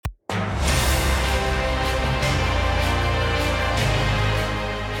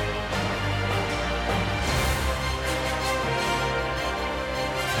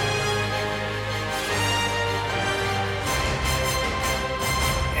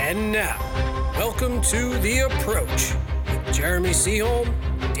And now, welcome to The Approach with Jeremy Seaholm,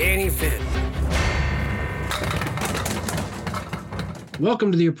 Danny Finn.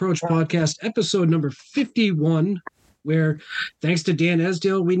 Welcome to The Approach podcast, episode number 51, where, thanks to Dan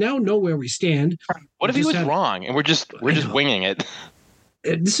Esdale, we now know where we stand. What if he was wrong and we're just winging it?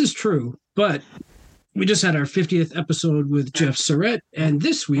 This is true, but we just had our 50th episode with Jeff Surratt, and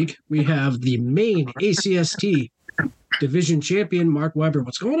this week we have the main ACST division champion, Mark Weber.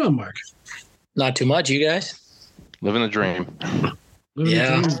 What's going on, Mark? Not too much, you guys. Living the dream. Living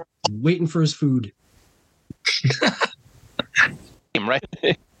the dream, waiting for his food. Came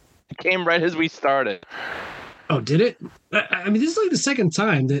right as we started. Oh, did it? I mean, this is like the second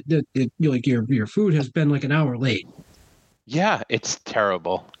time that your food has been like an hour late. Yeah, it's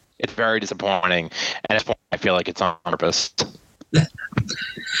terrible. It's very disappointing, and I feel like it's on purpose.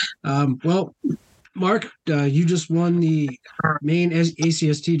 Well, Mark, you just won the main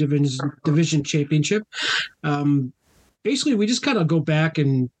ACST division championship. Basically, we just kind of go back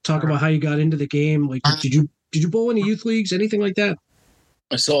and talk about how you got into the game. Like, did you bowl any youth leagues, anything like that?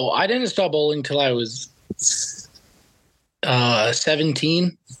 So I didn't start bowling until I was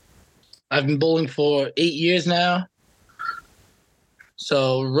 17. I've been bowling for 8 years now.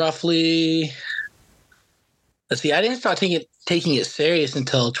 So roughly, let's see, I didn't start taking it serious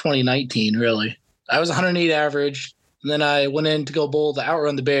until 2019, really. I was 108 average, and then I went in to go bowl the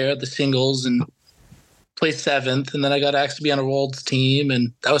Outrun the Bear, the singles, and placed 7th, and then I got asked to be on a Worlds team,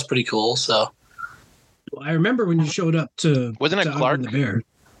 and that was pretty cool, so. Well, I remember when you showed up to Wasn't it Clark? The Bear.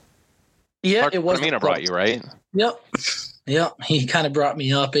 Yeah, Clark it was. Coromina brought you, right? Yep. He kind of brought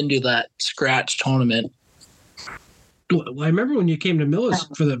me up into that scratch tournament. Well, I remember when you came to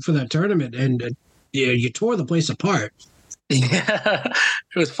Millis for that tournament, and you tore the place apart. Yeah,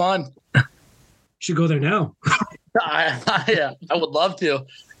 it was fun. Should go there now. I would love to.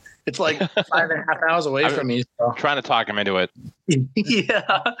 It's like 5.5 hours away from me. So. Trying to talk him into it.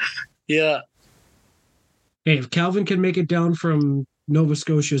 Yeah. Hey, if Calvin can make it down from Nova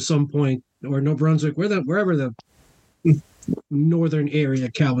Scotia at some point, or New Brunswick, wherever the northern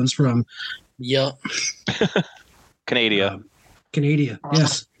area Calvin's from. Yep. Canada. Canada,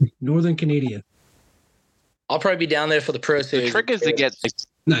 yes. Northern Canada. I'll probably be down there for the Pro Series. The trick is to get...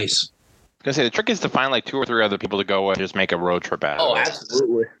 Nice. I was going to say, the trick is to find like 2 or 3 other people to go with, just make a road trip out of it.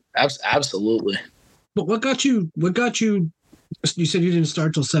 Absolutely. Absolutely. But what got you, you said you didn't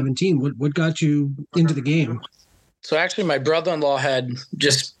start till 17. What got you into the game? So actually my brother-in-law had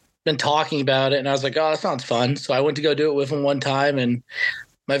just been talking about it, and I was like, oh, that sounds fun. So I went to go do it with him one time, and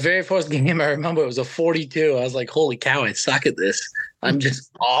my very first game, I remember it was a 42. I was like, holy cow, I suck at this. I'm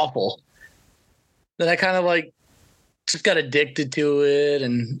just awful. Then I kind of like just got addicted to it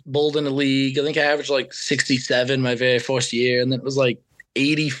and bowled in the league. I think I averaged like 67 my very first year, and then it was like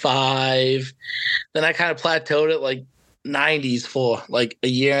 85. Then I kind of plateaued at like 90s for like a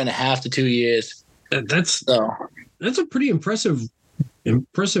year and a half to 2 years. That's a pretty impressive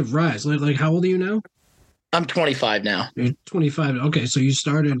rise. Like how old are you now? I'm 25 now. You're 25. Okay, so you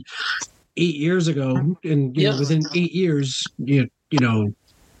started 8 years ago, and you know, within 8 years, you've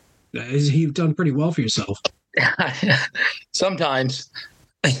done pretty well for yourself. Sometimes.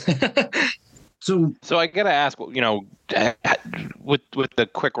 So I gotta ask, with the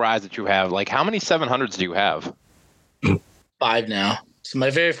quick rise that you have, like how many 700s do you have? 5 now. So my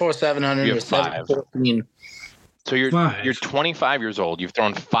very first 700 was 714. So you're 25 years old. You've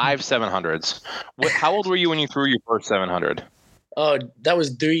thrown 5 700s. How old were you when you threw your first 700? Oh, that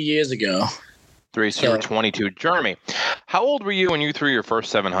was 3 years ago. 3, so you were 22. Jeremy, how old were you when you threw your first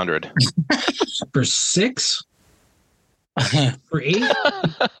 700? For 6? For 8?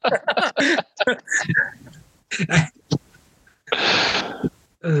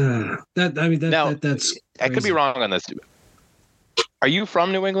 That's crazy. I could be wrong on this. Are you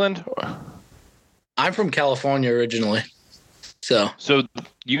from New England? I'm from California originally. So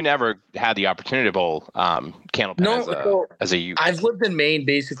you never had the opportunity to bowl Candlepin as a youth? I've lived in Maine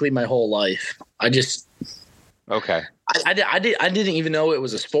basically my whole life. Okay. I didn't even know it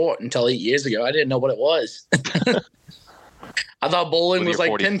was a sport until 8 years ago. I didn't know what it was. I thought bowling was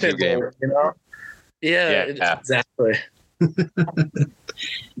like pin bowling, you know? Yeah. Exactly.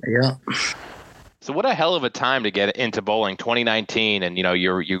 Yeah. So what a hell of a time to get into bowling, 2019, and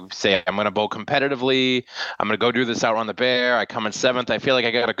you say, I'm going to bowl competitively, I'm going to go do this Outrun the Bear, I come in 7th, I feel like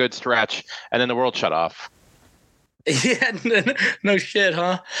I got a good stretch, and then the world shut off. Yeah, no shit,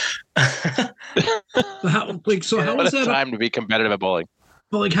 huh? How was that time to be competitive at bowling?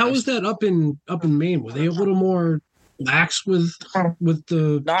 But how was that up in Maine? Were they a little more lax with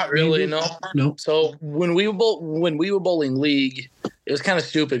the? Not really, no. No. So when we were bowling league, it was kind of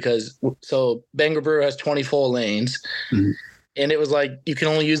stupid because so Bangor Brew has 24 lanes. Mhm. And it was like you can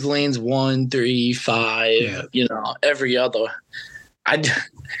only use lanes 1, 3, 5, every other.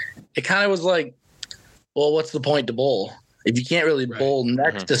 It kind of was like, well, what's the point to bowl? If you can't really bowl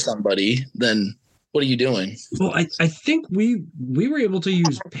next to somebody, then what are you doing? Well, I think we were able to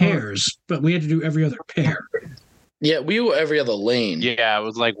use pairs, but we had to do every other pair. Yeah, we were every other lane. Yeah, it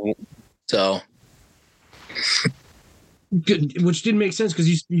was like So. Good, which didn't make sense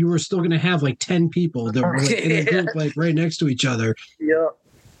because you were still going to have like 10 people that were like, in a group like right next to each other. Yeah.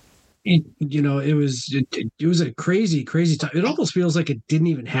 It was a crazy time. It almost feels like it didn't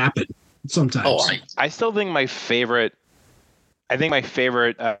even happen sometimes. Oh, I still think my favorite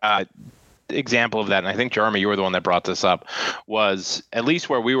example of that, and I think Jeremy, you were the one that brought this up, was at least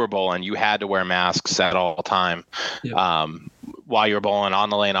where we were bowling, you had to wear masks at all time. Yep. While you were bowling, on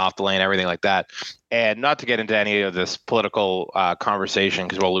the lane, off the lane, everything like that. And not to get into any of this political conversation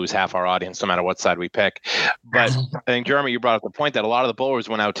because we'll lose half our audience no matter what side we pick. But I think, Jeremy, you brought up the point that a lot of the bowlers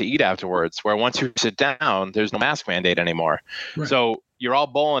went out to eat afterwards, where once you sit down, there's no mask mandate anymore. Right. So you're all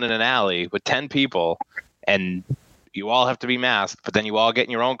bowling in an alley with 10 people, and you all have to be masked, but then you all get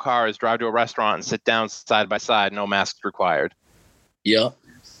in your own cars, drive to a restaurant, and sit down side by side, no masks required. Yeah.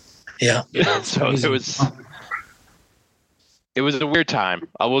 Yeah. So it was a weird time.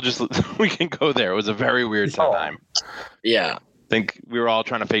 We can go there. It was a very weird time. Yeah. I think we were all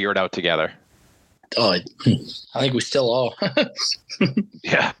trying to figure it out together. Oh, I think we still are.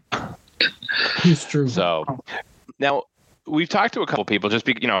 Yeah. It's true. So now we've talked to a couple people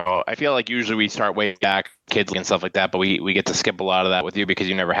I feel like usually we start way back, kids and stuff like that, but we get to skip a lot of that with you because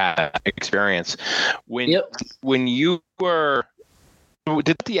you never had that experience. When you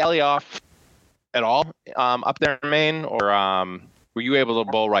did the alley off at all up there in Maine, or were you able to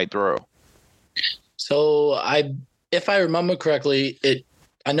bowl right through? So if I remember correctly,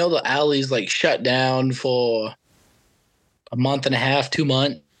 I know the alley's like shut down for a month and a half, 2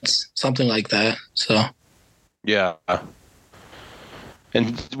 months, something like that. So yeah.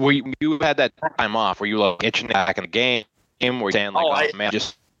 And you had that time off? Were you like itching back in the game? Were you saying like, man,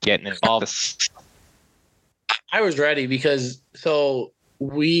 just getting involved? I was ready because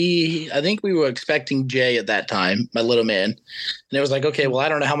I think we were expecting Jay at that time, my little man. And it was like, okay, well, I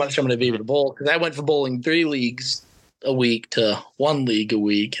don't know how much I'm going to be able to bowl because I went from bowling 3 leagues a week to 1 league a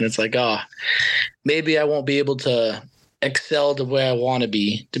week. And it's like, maybe I won't be able to excel to where I want to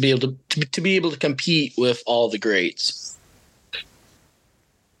be able to compete with all the greats.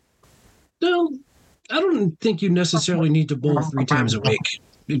 No, I don't think you necessarily need to bowl 3 times a week.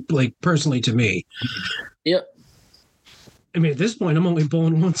 Like personally to me. Yep. I mean, at this point, I'm only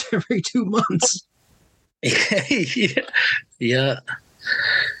bowling once every 2 months. Yeah.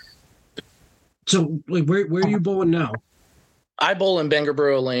 So, like, where are you bowling now? I bowl in Bangor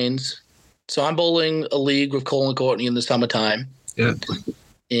Brew lanes. So I'm bowling a league with Colin Courtney in the summertime. Yeah.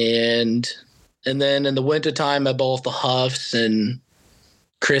 And then in the wintertime, I bowl with the Huffs and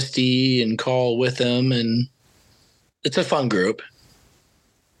Christy and Carl Witham, and it's a fun group.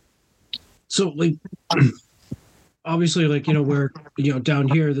 So, like... Obviously, like, where, down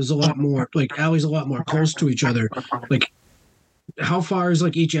here, there's a lot more, like, alleys a lot more close to each other. Like, how far is,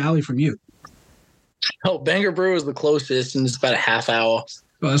 like, each alley from you? Oh, Bangor Brew is the closest, and it's about a half hour.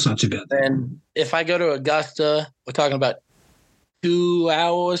 Oh, that's not too bad. And if I go to Augusta, we're talking about 2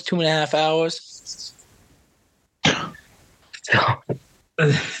 hours, 2.5 hours.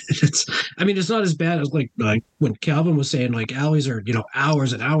 It's not as bad as, like when Calvin was saying, like, alleys are,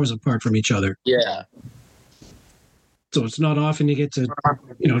 hours and hours apart from each other. Yeah. So it's not often you get to,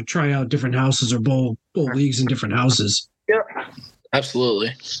 try out different houses or bowl leagues in different houses. Yeah,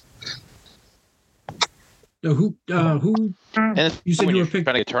 absolutely. Now, who? And you said you were trying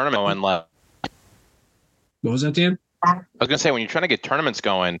to get tournament going. What was that, Dan? I was gonna say when you're trying to get tournaments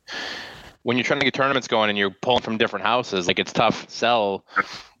going, and you're pulling from different houses, like it's tough to sell.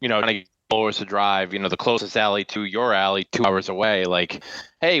 Trying to get bowlers to drive. The closest alley to your alley 2 hours away. Like,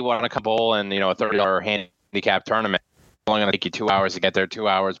 hey, want to come bowl in a $30 handicap tournament? Only going to take you 2 hours to get there, 2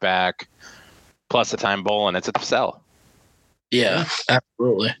 hours back, plus the time bowling. It's a tough sell. Yeah,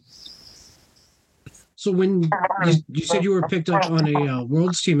 absolutely. So when you said you were picked up on a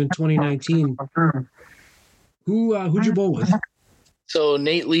Worlds team in 2019, who'd you bowl with? So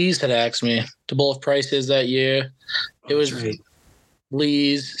Nate Lees had asked me to bowl with Prices that year. It was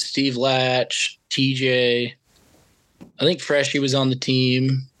Lees, Steve Latch, TJ. I think Freshie was on the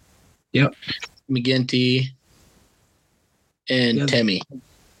team. Yep. McGinty. And Temmie.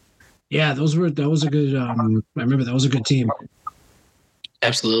 Yeah, that was a good. I remember that was a good team.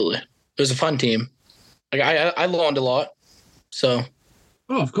 Absolutely, it was a fun team. Like I learned a lot. So,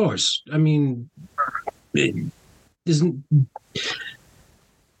 Oh, of course. I mean, it isn't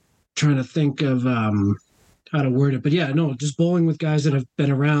trying to think of how to word it, but yeah, no, just bowling with guys that have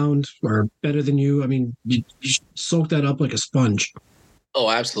been around or better than you. I mean, you soak that up like a sponge. oh,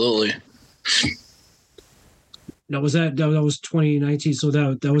 absolutely. Now, that was 2019, so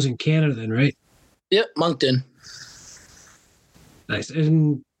that was in Canada then, right? Yep, Moncton. Nice.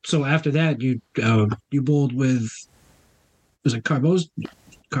 And so after that, you bowled with, was it Carbo's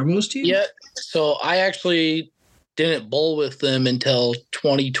team? Yeah. So I actually didn't bowl with them until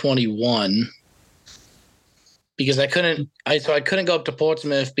 2021 because I couldn't go up to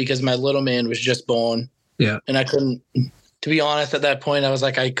Portsmouth because my little man was just born. Yeah. And I couldn't, to be honest, at that point, I was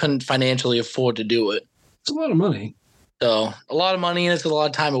like, I couldn't financially afford to do it. It's a lot of money. So a lot of money, and it's a lot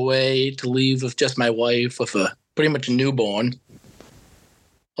of time away to leave with just my wife with a pretty much a newborn.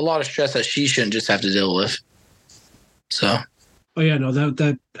 A lot of stress that she shouldn't just have to deal with. So. Oh yeah, no,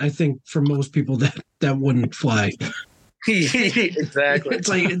 that I think for most people that wouldn't fly. Exactly. It's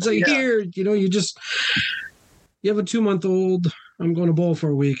like yeah. Here, you have a 2-month-old. I'm going to bowl for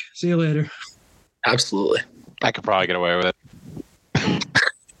a week. See you later. Absolutely. I could probably get away with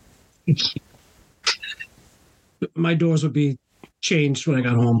it. My doors would be changed when I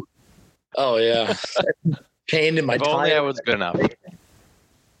got home. Oh yeah, chained in my if only tie. I was good enough.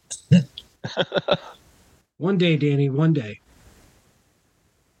 One day, Danny. One day.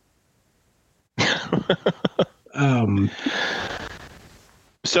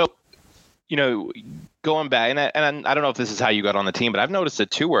 So, going back, and I don't know if this is how you got on the team, but I've noticed it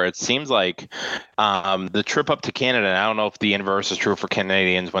too, where it seems like the trip up to Canada, and I don't know if the inverse is true for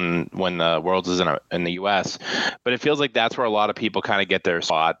Canadians when the Worlds is in the U.S., but it feels like that's where a lot of people kind of get their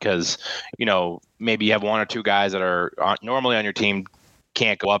spot because, maybe you have one or two guys that are normally on your team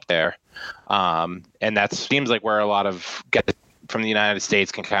can't go up there, and that seems like where a lot of guys from the United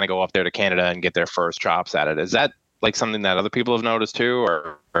States can kind of go up there to Canada and get their first chops at it. Is that like something that other people have noticed too,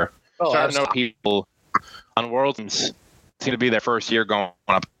 or starting to know people on Worlds seem to be their first year going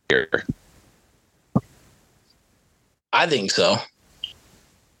up here? I think so.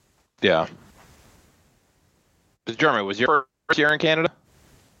 Yeah. Jeremy, was your first year in Canada?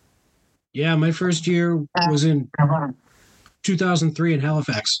 Yeah, my first year was in 2003 in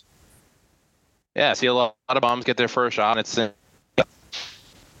Halifax. Yeah, see a lot of bums get their first shot. And it's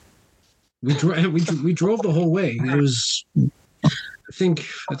we drove the whole way. It was. I think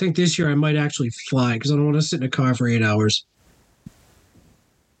this year I might actually fly because I don't want to sit in a car for 8 hours.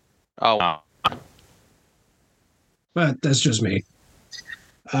 Oh, wow. But that's just me.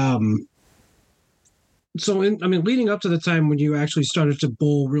 So, leading up to the time when you actually started to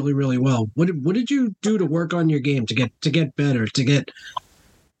bowl really, really well, what did you do to work on your game to get better, to get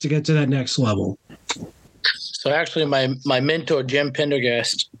to that next level? So actually, my mentor Jim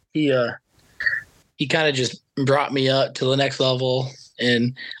Pendergast, he kind of just brought me up to the next level,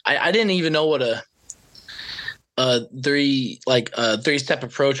 and I didn't even know what a three-step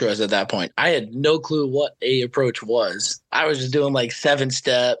approach was at that point. I had no clue what a approach was. I was just doing like 7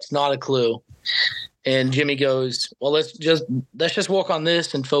 steps, not a clue. And Jimmy goes, well, let's just work on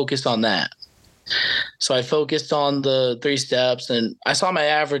this and focus on that. So I focused on the 3 steps, and I saw my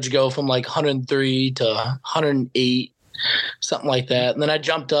average go from like 103 to 108, something like that. And then I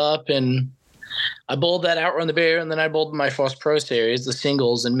jumped up and I bowled that Outrun the Bear, and then I bowled my first pro series, the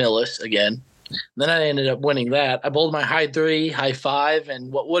singles in Millis again. And then I ended up winning that. I bowled my high 3, high 5,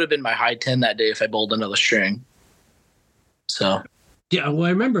 and what would have been my high 10 that day if I bowled another string. So. Yeah, well, I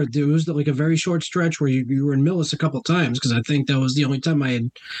remember there was like a very short stretch where you were in Millis a couple of times because I think that was the only time I had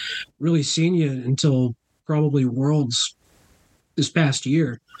really seen you until probably Worlds this past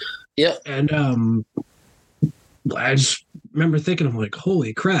year. Yeah. And I just remember thinking, I'm like,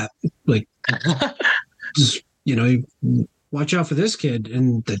 holy crap. Like, just, watch out for this kid.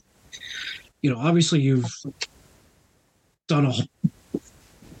 And, obviously you've done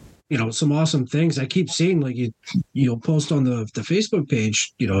some awesome things. I keep seeing like you'll post on the Facebook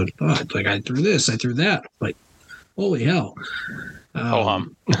page, like I threw this, I threw that. Like, holy hell. Yeah.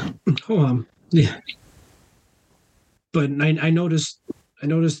 But I noticed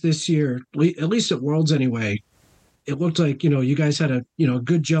this year, at least at Worlds anyway, it looked like, you guys had a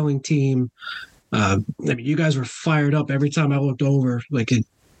good gelling team. You guys were fired up every time I looked over. What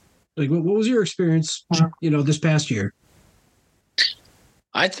was your experience, this past year?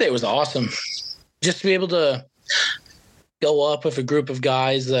 I'd say it was awesome just to be able to go up with a group of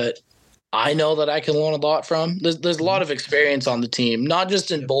guys that I know that I can learn a lot from. There's a lot of experience on the team, not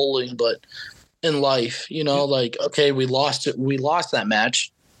just in bowling, but in life, like, okay, we lost it. We lost that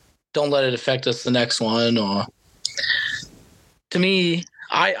match. Don't let it affect us the next one. Or to me,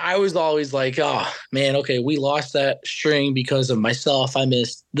 I was always like, oh man, okay, we lost that string because of myself. I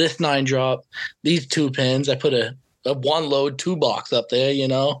missed this 9-drop, these 2 pins. I put a 1-load 2 box up there, you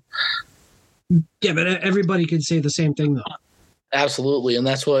know? Yeah, but everybody can say the same thing though. Absolutely. And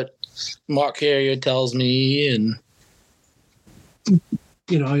that's what Mark Carrier tells me. And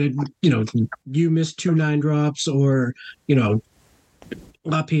you missed 2 9-drops, or,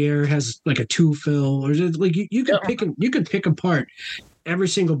 LaPierre has like a 2 fill, or just, like you could pick apart every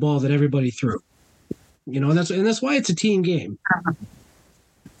single ball that everybody threw. And that's why it's a team game.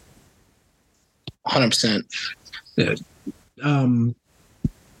 100%. Yeah.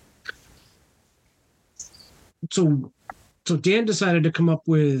 So Dan decided to come up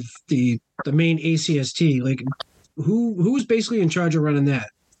with the main ACST. Like, who was basically in charge of running that?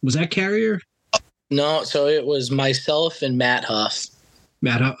 Was that Carrier? No, so it was myself and Matt Huff.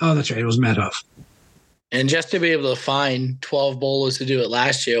 Matt Huff. Oh, that's right. It was Matt Huff. And just to be able to find 12 bowlers to do it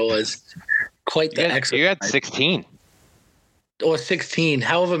last year was quite the exercise. You had 16. Or 16,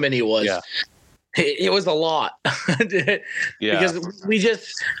 however many it was. Yeah. It was a lot. Yeah. Because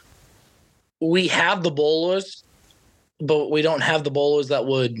we have the bowlers, but we don't have the bowlers that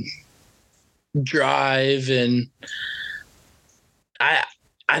would drive, and I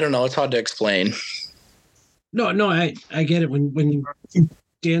don't know. It's hard to explain. No, I get it. When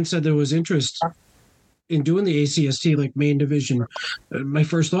Dan said there was interest in doing the ACST, like main division, my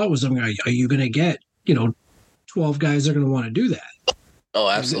first thought was, are you going to get 12 guys that are going to want to do that? Oh,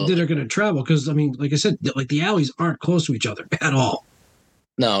 absolutely. That are going to travel, because like I said, like the alleys aren't close to each other at all.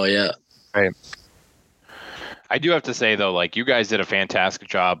 No, yeah. Right. I do have to say though, like, you guys did a fantastic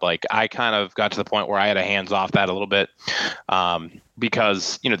job. Like, I kind of got to the point where I had to hands off that a little bit,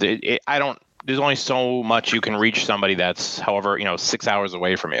 because there's only so much you can reach somebody that's, however, 6 hours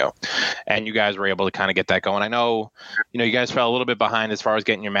away from you, and you guys were able to kind of get that going. I know, you guys fell a little bit behind as far as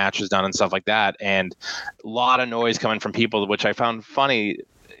getting your matches done and stuff like that, and a lot of noise coming from people, which I found funny,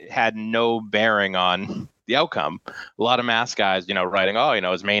 had no bearing on the outcome. A lot of mass guys, writing,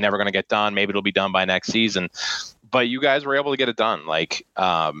 is Maine never going to get done? Maybe it'll be done by next season. But you guys were able to get it done. Like,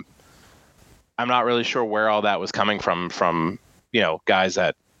 I'm not really sure where all that was coming from, guys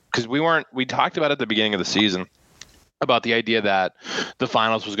that, because we talked about at the beginning of the season about the idea that the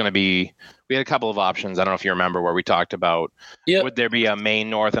finals was going to be, we had a couple of options. I don't know if you remember, where we talked about, would there be a Maine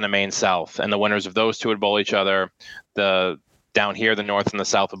North and a Maine South, and the winners of those two would bowl each other. Down here, the North and the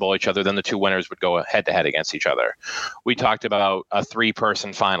South would bowl each other. Then the two winners would go head to head against each other. We talked about a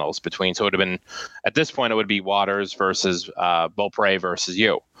 3-person finals between. So it would have been, at this point, it would be Waters versus Beaupre versus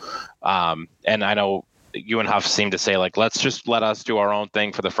you. And I know you and Huff seem to say, like, let's just let us do our own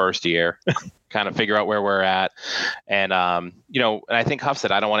thing for the first year, kind of figure out where we're at. And, and I think Huff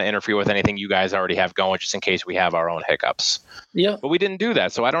said, I don't want to interfere with anything you guys already have going, just in case we have our own hiccups. Yeah. But we didn't do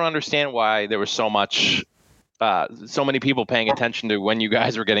that. So I don't understand why there was so many people paying attention to when you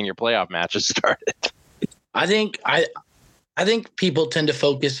guys were getting your playoff matches started. I think people tend to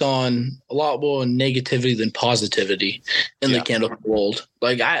focus on a lot more negativity than positivity in the candle world.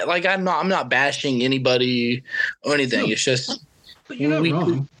 I'm not bashing anybody or anything. No. It's just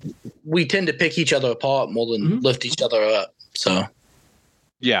we tend to pick each other apart more than lift each other up. So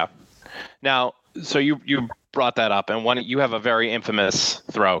yeah. Now, so you brought that up, and you have a very infamous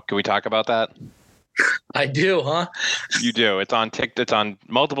throw. Can we talk about that? I do, huh? You do. It's on It's on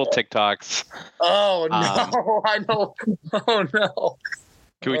multiple TikToks. Oh no! I know. Oh no!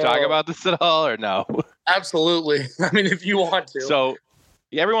 Can we talk about this at all, or no? Absolutely. I mean, if you want to. So,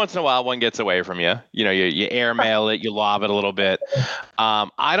 every once in a while, one gets away from you. You airmail it, you lob it a little bit.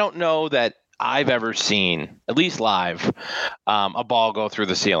 I don't know that I've ever seen, at least live, a ball go through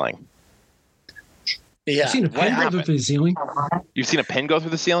the ceiling. Yeah. You've seen a pin go through the ceiling? You've seen a pin go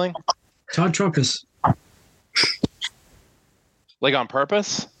through the ceiling? Todd Trumpus. Like on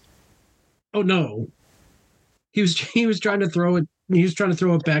purpose? Oh no. He was trying to throw it. He was trying to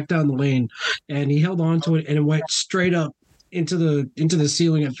throw it back down the lane, and he held on to it, and it went straight up into the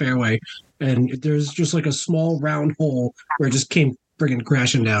ceiling at fairway. And there's just like a small round hole where it just came friggin'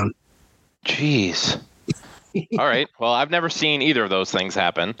 crashing down. Jeez. All right. Well, I've never seen either of those things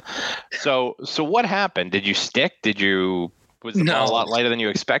happen. So what happened? Did you stick? Was the ball a lot lighter than you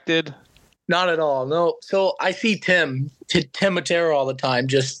expected? Not at all. No. So I see Tim Matera all the time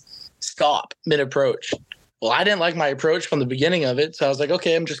just stop mid-approach. Well, I didn't like my approach from the beginning of it, so I was like,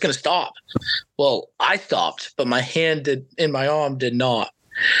 okay, I'm just going to stop. Well, I stopped, but my hand in my arm did not.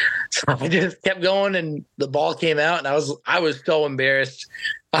 So I just kept going, and the ball came out, and I was so embarrassed.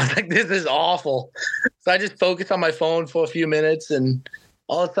 I was like, this is awful. So I just focused on my phone for a few minutes, and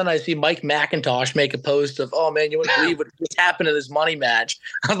all of a sudden I see Mike McIntosh make a post of, "Oh man, you wouldn't believe what just happened in this money match."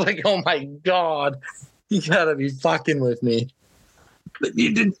 I was like, "Oh my god, you gotta be fucking with me." But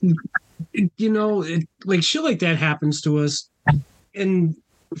like shit like that happens to us, and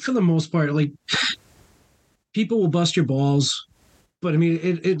for the most part, like people will bust your balls, but I mean,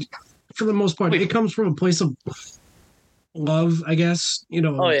 it for the most part, it comes from a place of love, I guess.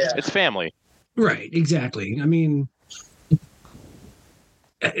 Oh yeah, it's family. Right, exactly. I mean,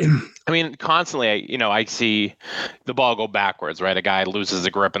 constantly, I see the ball go backwards, right? A guy loses the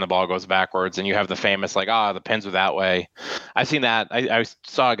grip and the ball goes backwards, and you have the famous, like, the pins were that way. I've seen that. I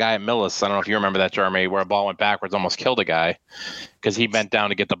saw a guy at Millis, I don't know if you remember that, Jeremy, where a ball went backwards, almost killed a guy because he bent down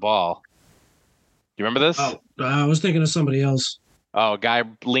to get the ball. You remember this? Oh, I was thinking of somebody else. Oh, a guy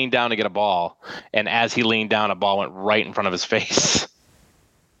leaned down to get a ball, and as he leaned down, a ball went right in front of his face.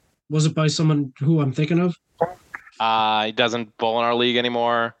 Was it by someone who I'm thinking of? He doesn't bowl in our league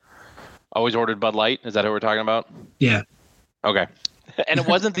anymore. Always ordered Bud Light. Is that who we're talking about? Yeah. Okay. And it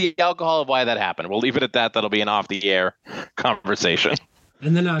wasn't the alcohol of why that happened. We'll leave it at that. That'll be an off-the-air conversation.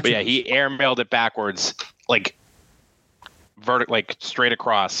 And then, but yeah, he airmailed it backwards, like straight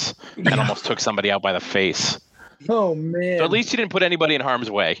across, and almost took somebody out by the face. Oh man! So at least he didn't put anybody in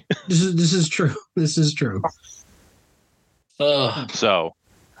harm's way. This is true. This is true. So.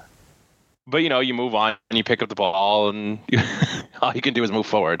 But, you move on and you pick up the ball and all you can do is move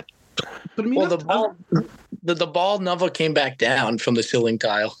forward. But I mean, the ball never came back down from the ceiling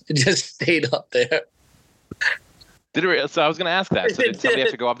tile. It just stayed up there. So I was going to ask that. So did somebody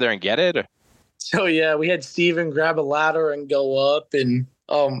have to go up there and get it? Or? So, yeah, we had Steven grab a ladder and go up. And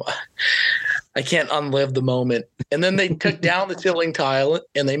I can't unlive the moment. And then they took down the ceiling tile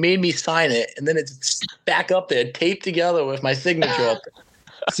and they made me sign it. And then it's back up there, taped together with my signature up there.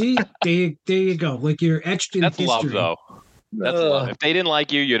 See, there you go. Like you're etched in history. That's love, though. That's love. If they didn't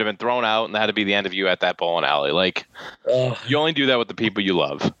like you, you'd have been thrown out, and that had to be the end of you at that bowling alley. Like, you only do that with the people you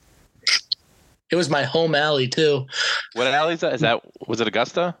love. It was my home alley too. What alley is that? Was it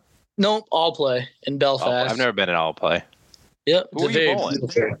Augusta? Nope, All Play in Belfast. I've never been in All Play. Yep. Who were you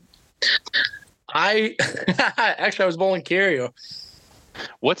bowling? I was bowling Carrier.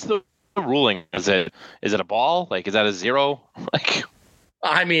 What's the ruling? Is it a ball? Like, is that a zero? Like.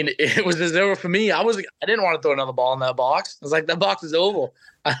 I mean, it was a zero for me. I didn't want to throw another ball in that box. I was like, that box is oval.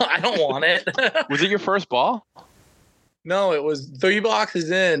 I don't want it. Was it your first ball? No, it was 3 boxes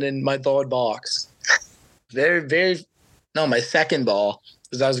in my third box. My second ball,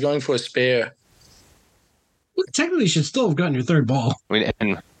 because I was going for a spare. Well, technically, you should still have gotten your third ball. I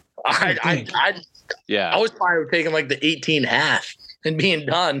mean, I was fine with taking like the 18.5 and being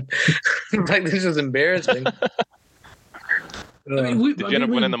done. Like, this is embarrassing. Did you end up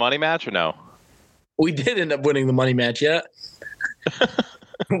winning the money match or no? We did end up winning the money match, yeah.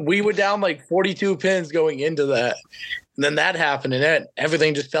 We were down like 42 pins going into that. And then that happened, and then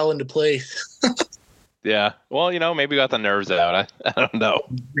everything just fell into place. Yeah. Well, maybe we got the nerves out. I don't know.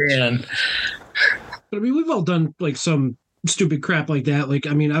 Man. But I mean, we've all done like some stupid crap like that. Like,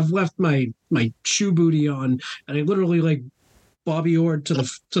 I mean, I've left my shoe booty on, and I literally like Bobby Orr to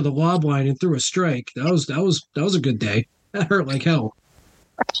the lob line and threw a strike. That was a good day. That hurt like hell.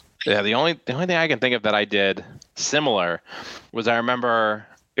 Yeah, the only thing I can think of that I did similar was I remember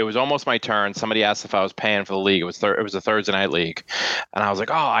it was almost my turn. Somebody asked if I was paying for the league. It was a Thursday night league, and I was like,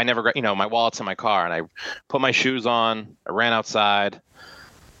 "Oh, I never got my wallet's in my car." And I put my shoes on. I ran outside,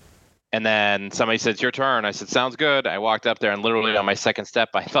 and then somebody said, "It's your turn." I said, "Sounds good." I walked up there, and literally on my second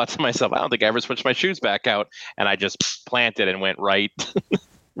step, I thought to myself, "I don't think I ever switched my shoes back out," and I just planted and went right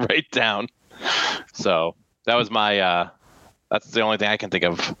down. So that was my. That's the only thing I can think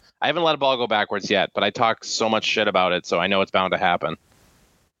of. I haven't let a ball go backwards yet, but I talk so much shit about it, so I know it's bound to happen.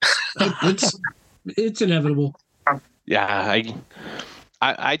 It's inevitable. Yeah,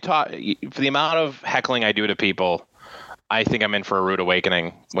 I talk for the amount of heckling I do to people. I think I'm in for a rude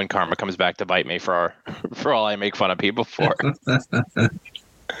awakening when karma comes back to bite me for all I make fun of people for.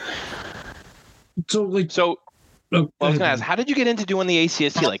 I was going to ask, how did you get into doing the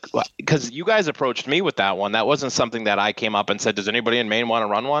ACST? Like, because you guys approached me with that one. That wasn't something that I came up and said, does anybody in Maine want to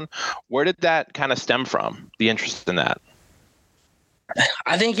run one? Where did that kind of stem from, the interest in that?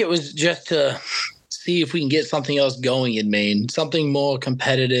 I think it was just to see if we can get something else going in Maine, something more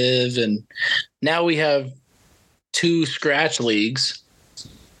competitive. And now we have 2 scratch leagues.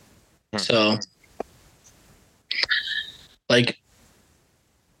 So, like,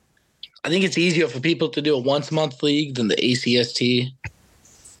 I think it's easier for people to do a once-a-month league than the ACST.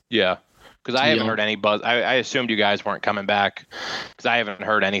 Yeah, because I haven't heard any buzz. I assumed you guys weren't coming back because I haven't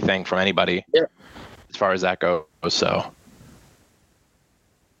heard anything from anybody as far as that goes. So,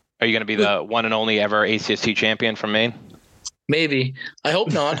 Are you going to be the one and only ever ACST champion from Maine? Maybe. I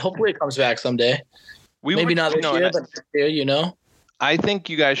hope not. Hopefully it comes back someday. Maybe not this year, but next year, you know? I think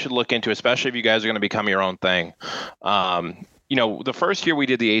you guys should look into, especially if you guys are going to become your own thing. You know, the first year we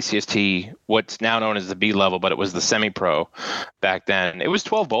did the ACST, what's now known as the B level, but it was the semi-pro back then. It was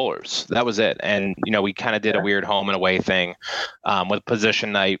 12 bowlers. That was it. And, you know, we kind of did a weird home and away thing with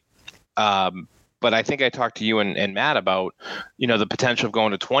position night. But I think I talked to you and Matt about, you know, the potential of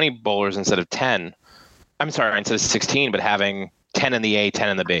going to 20 bowlers instead of 10. I'm sorry, instead of 16, but having 10 in the A, 10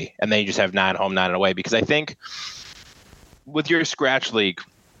 in the B. And then you just have 9 home, 9 away. Because I think with your scratch league,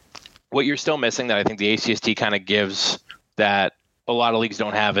 what you're still missing that I think the ACST kind of gives that a lot of leagues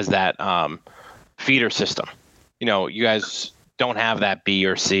don't have is that feeder system. You know, you guys don't have that B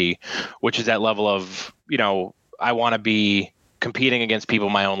or C, which is that level of, you know, I want to be competing against people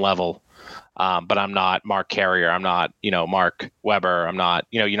my own level, but I'm not Mark Carrier. I'm not, you know, Mark Weber. I'm not,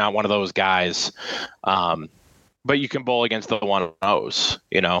 you know, you're not one of those guys. But you can bowl against the 1-0s,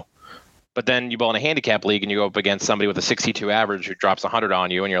 you know. But then you bowl in a handicap league and you go up against somebody with a 62 average who drops 100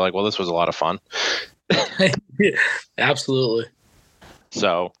 on you, and you're like, well, this was a lot of fun. Yeah, absolutely.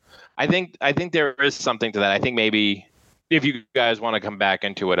 So I think there is something to that. I think maybe if you guys want to come back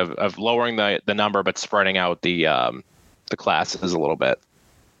into it of lowering the number but spreading out the classes a little bit.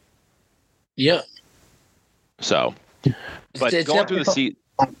 Yeah. So, but it's going through the seat.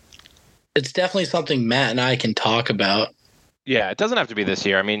 It's definitely something Matt and I can talk about. Yeah, it doesn't have to be this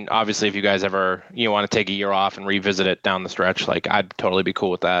year. I mean, obviously, if you guys ever want to take a year off and revisit it down the stretch, like I'd totally be cool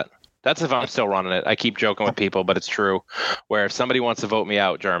with that. That's if I'm still running it. I keep joking with people, but it's true. Where if somebody wants to vote me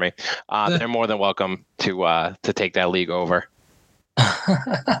out, Jeremy, they're more than welcome to take that league over.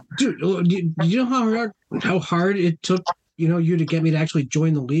 Dude, you know how hard it took, you know, you to get me to actually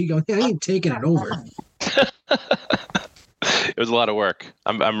join the league? I ain't taking it over. It was a lot of work.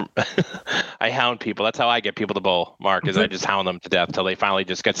 I hound people. That's how I get people to bowl, Mark, is I just hound them to death till they finally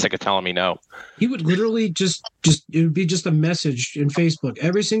just get sick of telling me no. He would literally just it would be just a message in Facebook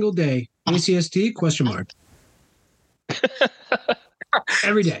every single day. ACST ?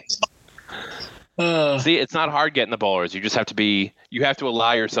 Every day. See, it's not hard getting the bowlers. You just have to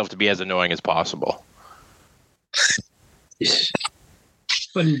allow yourself to be as annoying as possible.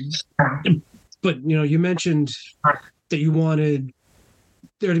 But you know, you mentioned that you wanted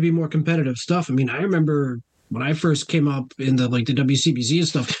there to be more competitive stuff. I mean, I remember when I first came up in the WCBZ and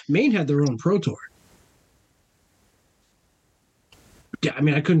stuff, Maine had their own pro tour. Yeah, I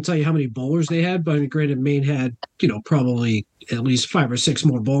mean, I couldn't tell you how many bowlers they had, but I mean, granted, Maine had, you know, probably at least 5 or 6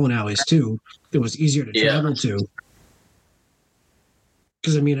 more bowling alleys too. It was easier to travel to.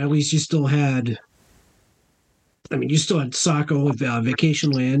 Because I mean, at least you still had Saco with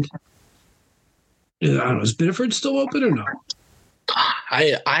Vacation Land. I don't know, is Biddeford still open or no?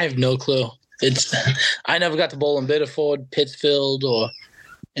 I have no clue. I never got to bowl in Biddeford, Pittsfield, or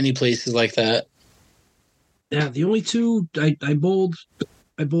any places like that. Yeah, the only two I bowled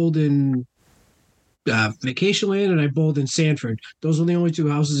in Vacation Land and I bowled in Sanford. Those were the only 2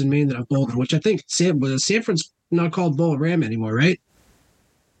 houses in Maine that I've bowled in, which I think Sanford's not called Bolorama anymore, right?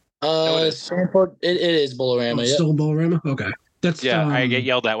 Sanford, it is Bolorama. It's still Bolorama? Okay. That's I get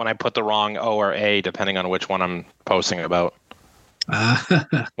yelled at when I put the wrong O or A, depending on which one I'm posting about.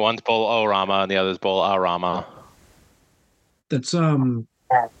 One's Bowl-O-Rama and the other's Bowl-A-Rama. That's Owen's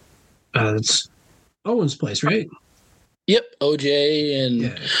place, right? Yep, OJ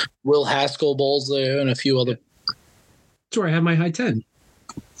and Will Haskell bowls there and a few other. That's where I have my high 10.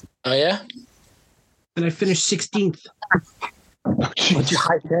 Oh yeah? And I finished 16th. What's your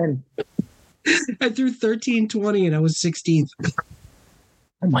high 10? I threw 13-20 and I was 16th.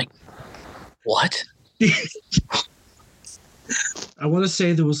 I'm like, what? I want to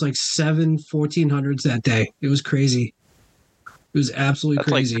say there was like 7 1400s that day. It was crazy. It was absolutely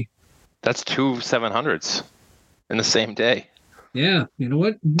crazy. That's 2 700s in the same day. Yeah. You know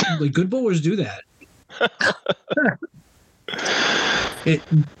what? Like, good bowlers do that.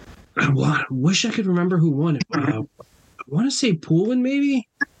 I wish I could remember who won it. I want to say Poulin, maybe.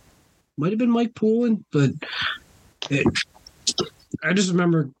 Might have been Mike Poulin, but I just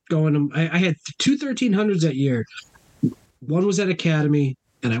remember going. I had 2 1300s that year. One was at Academy,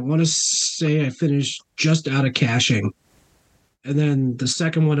 and I want to say I finished just out of caching. And then the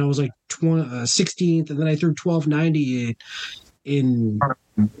second one, I was like 16th, and then I threw 1290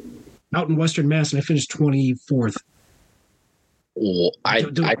 out in Western Mass, and I finished 24th. Well, I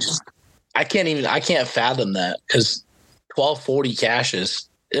can't fathom that, because 1240 caches,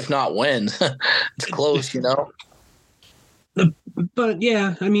 if not wins, it's close, you know. But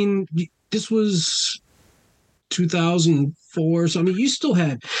yeah, I mean, this was 2004 04. So I mean, you still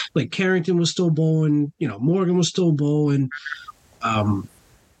had like Carrington was still bowling, Morgan was still bowling.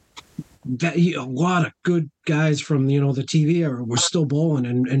 That a lot of good guys from the TV era were still bowling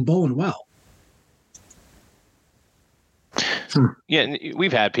and bowling well. Yeah, and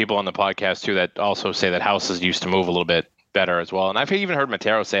we've had people on the podcast too that also say that houses used to move a little bit better as well. And I've even heard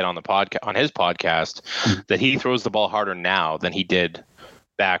Matero say it on his podcast that he throws the ball harder now than he did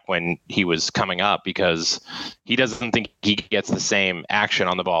back when he was coming up, because he doesn't think he gets the same action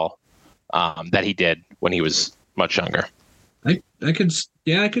on the ball that he did when he was much younger. I could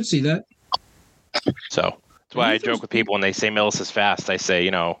see that. So that's why I joke with people when they say Millis is fast. I say,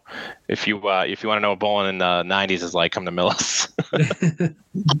 if you want to know what bowling in the 90s is like, come to Millis.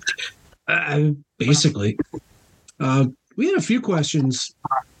 Basically. We had a few questions.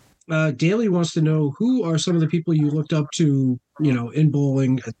 Daly wants to know, who are some of the people you looked up to, in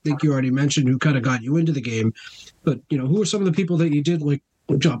bowling? I think you already mentioned who kind of got you into the game, but who are some of the people that you did look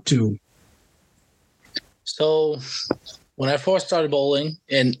up to? So when I first started bowling,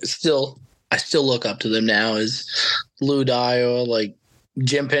 and I still look up to them now, is Lou Dyer, like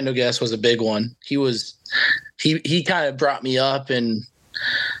Jim Pendergast was a big one. He kind of brought me up and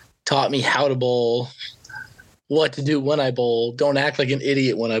taught me how to bowl, what to do when I bowl, don't act like an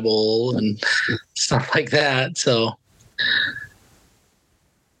idiot when I bowl, and stuff like that. So,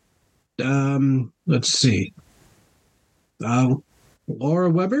 let's see. Laura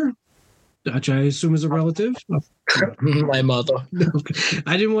Weber, which I assume is a relative. My mother. Okay.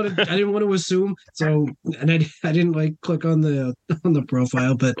 I didn't want to assume. So, and I didn't click on the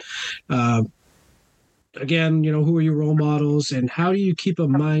profile, but again, who are your role models, and how do you keep a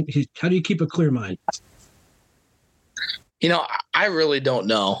clear mind? I really don't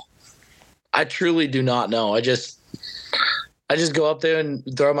know. I truly do not know. I just go up there and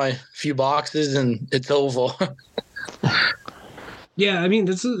throw my few boxes and it's over. Yeah, I mean,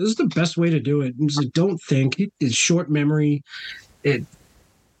 this is the best way to do it. It's like, don't think. It's short memory. The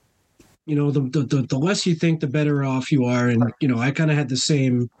less you think, the better off you are. And, I kind of had the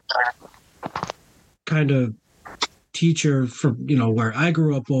same kind of teacher from, where I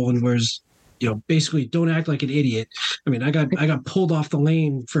grew up bowling, whereas, basically don't act like an idiot. I mean, I got pulled off the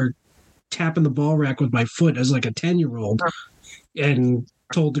lane for tapping the ball rack with my foot as like a 10-year-old and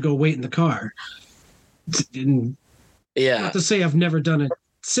told to go wait in the car. And yeah. Not to say I've never done it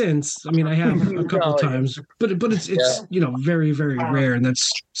since. I mean, I have a couple times, but it's very, very rare, and that's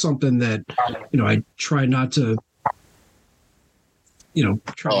something that I try not to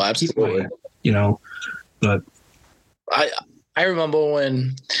try to keep my, but I remember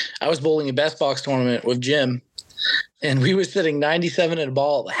when I was bowling a best box tournament with Jim, and we were sitting 97 at a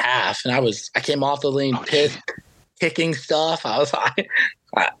ball at the half, and I came off the lane pissed, kicking stuff. I was like,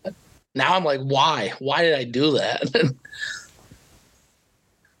 now I'm like, why? Why did I do that?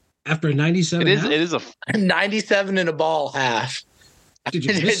 After 97, it is a 97 in a ball half. Did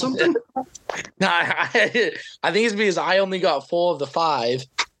you miss something? No, I think it's because I only got 4 of the 5,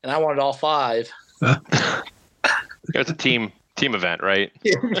 and I wanted all 5. It's a team event, right?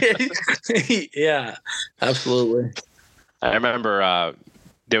 Yeah, absolutely. I remember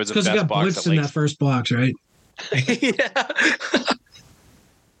there was a best box. Because you got blitzed in that first box, right? Yeah.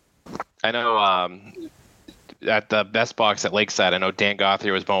 I know at the best box at Lakeside, I know Dan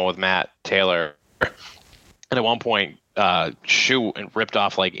Gothier was bowling with Matt Taylor. And at one point, Shu ripped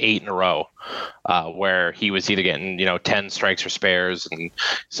off like 8 in a row, where he was either getting 10 strikes or spares. And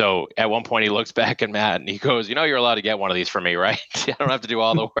so at one point he looks back at Matt and he goes, you're allowed to get one of these for me, right? I don't have to do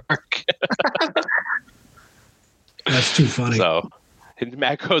all the work. That's too funny. So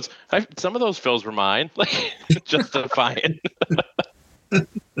Matt goes, some of those fills were mine, like justifying.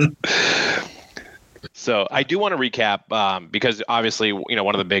 So I do want to recap because obviously,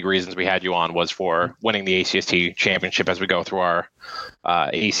 one of the big reasons we had you on was for winning the ACST championship as we go through our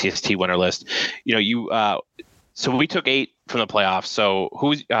ACST winner list. So we took 8 from the playoffs. So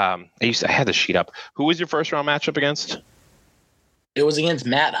I had the sheet up. Who was your first round matchup against? It was against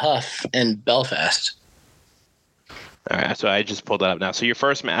Matt Huff in Belfast. All right. So I just pulled that up now. So your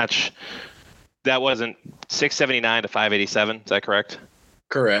first match, that wasn't 679 to 587. Is that correct?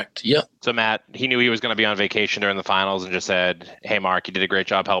 Correct. Yep. So Matt, he knew he was going to be on vacation during the finals and just said, "Hey, Mark, you did a great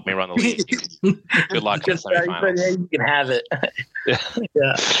job helping me run the league. Good luck in the semifinals." Hey, you can have it.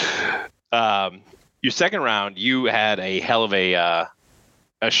 Yeah. Your second round, you had a hell of a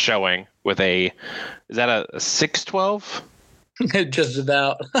showing with is that a 612? Just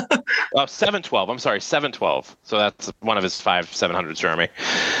about. 712. I'm sorry, 712. So that's one of his 700s, Jeremy.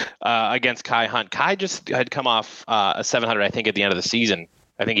 Against Kai Hunt. Kai just had come off a 700, I think, at the end of the season.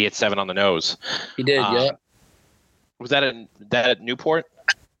 I think he hit 7 on the nose. He did, yeah. Was that at Newport?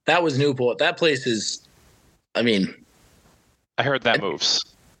 That was Newport. That place is, I mean, I heard that moves.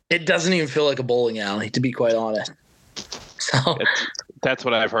 it doesn't even feel like a bowling alley, to be quite honest. So that's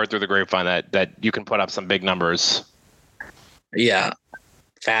what I've heard through the grapevine, that you can put up some big numbers. Yeah.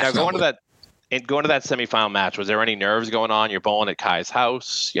 Now, going to that semifinal match, was there any nerves going on? You're bowling at Kai's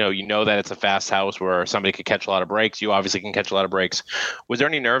house. You know that it's a fast house where somebody could catch a lot of breaks. You obviously can catch a lot of breaks. Was there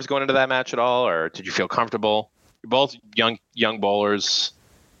any nerves going into that match at all, or did you feel comfortable? You're both young bowlers.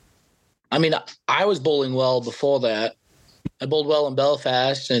 I mean, I was bowling well before that. I bowled well in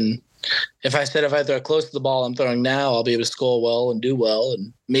Belfast, and if I throw close to the ball I'm throwing now, I'll be able to score well and do well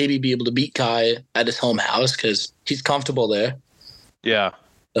and maybe be able to beat Kai at his home house because he's comfortable there. Yeah.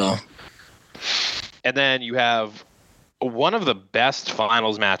 So. And then you have one of the best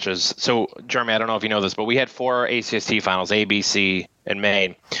finals matches. So, Jeremy, I don't know if you know this, but we had 4 ACST finals, A, B, C, and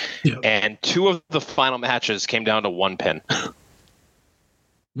Maine. Yeah. And 2 of the final matches came down to 1 pin.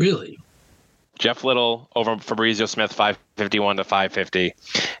 Really? Jeff Little over Fabrizio Smith, 551 to 550.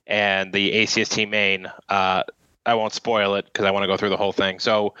 And the ACST Maine, I won't spoil it because I want to go through the whole thing.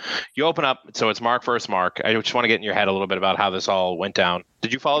 So you open up. So it's Mark versus Mark. I just want to get in your head a little bit about how this all went down.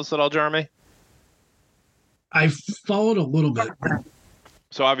 Did you follow this at all, Jeremy? I followed a little bit.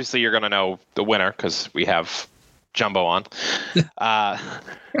 So obviously you're going to know the winner because we have Jumbo on.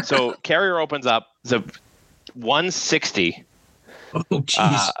 So Carrier opens up the 160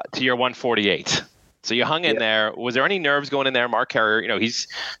 to your 148. So you hung in there. Was there any nerves going in there? Mark Carrier, he's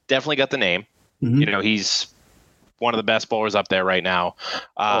definitely got the name. Mm-hmm. He's one of the best bowlers up there right now.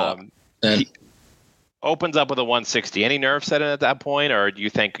 He opens up with a 160. Any nerves set in at that point, or do you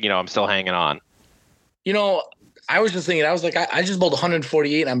think, I'm still hanging on? I was just thinking, I was like, I just bowled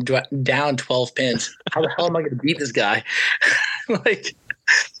 148 and I'm down 12 pins. How the hell am I going to beat this guy?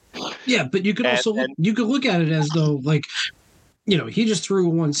 Yeah, but you could you could look at it as though, he just threw a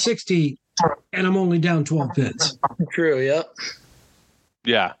 160 and I'm only down 12 pins. True, yeah.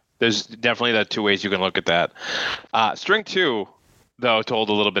 Yeah, there's definitely the 2 ways you can look at that. String 2, though, told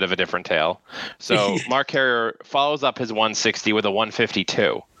a little bit of a different tale. So Mark Carrier follows up his 160 with a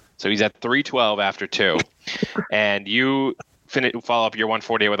 152. So he's at 312 after 2. And you follow up your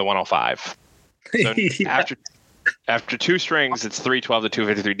 148 with a 105. So after 2 strings, it's 312 to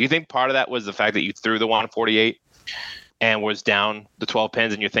 253. Do you think part of that was the fact that you threw the 148 and was down the 12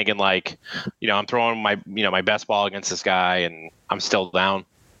 pins and you're thinking I'm throwing my best ball against this guy and I'm still down?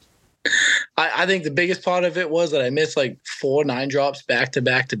 I think the biggest part of it was that I missed 4 9-drops back to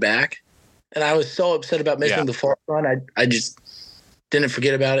back to back. And I was so upset about missing the 4th one. I just didn't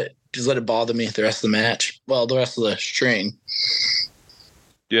forget about it. Just let it bother me the rest of the match. Well, the rest of the string.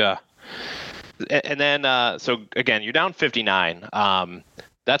 Yeah. And then, so again, you're down 59.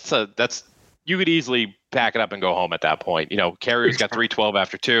 That's you could easily pack it up and go home at that point. Carrier's got 312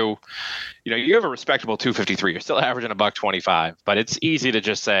 after 2. You have a respectable 253. You're still averaging $125, but it's easy to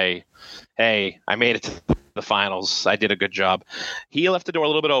just say, hey, I made it to the finals. I did a good job. He left the door a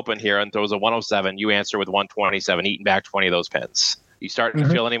little bit open here and throws a 107. You answer with 127, eating back 20 of those pins. You starting to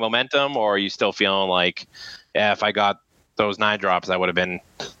feel any momentum, or are you still feeling like, if I got those 9 drops, I would have been?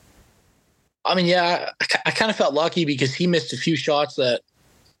 I mean, yeah, I kind of felt lucky because he missed a few shots that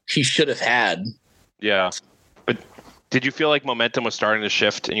he should have had. Yeah. But did you feel like momentum was starting to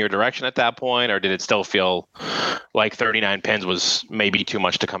shift in your direction at that point, or did it still feel like 39 pins was maybe too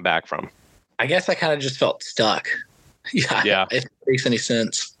much to come back from? I guess I kind of just felt stuck. Yeah. If it makes any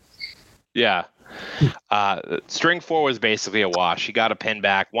sense. Yeah. String 4 was basically a wash. He got a pin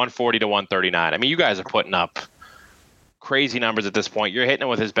back, 140 to 139. I mean, you guys are putting up crazy numbers at this point. You're hitting him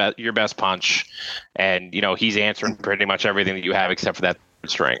with your best punch, and he's answering pretty much everything that you have except for that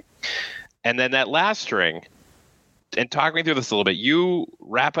string. And then that last string, and talk me through this a little bit. You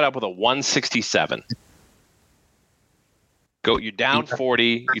wrap it up with a 167. You're down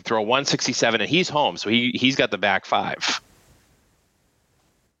 40. You throw a 167, and he's home, so he's got the back 5.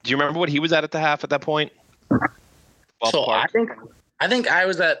 Do you remember what he was at the half at that point? So I think I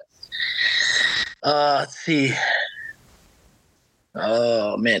was at. Let's see.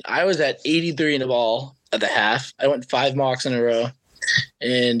 Oh man, I was at 83 in the ball at the half. I went 5 marks in a row,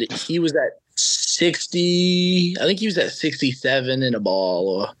 and he was at 60. I think he was at 67 in a ball,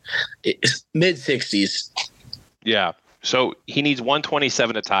 or mid 60s. Yeah. So he needs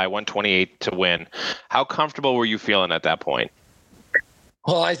 127 to tie, 128 to win. How comfortable were you feeling at that point?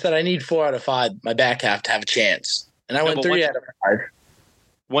 Well, I said I need 4 out of 5. My back half to have a chance, and I went 3 out of 5.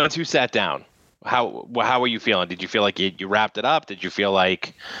 Once you sat down, how were you feeling? Did you feel like you wrapped it up? Did you feel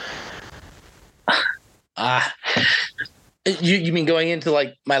like? You mean going into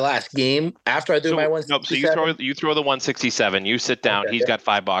like my last game after I threw my 167? So you throw the 167. You sit down. Okay, he's got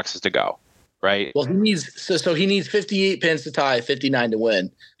 5 boxes to go, right? Well, he needs 58 pins to tie, 59 to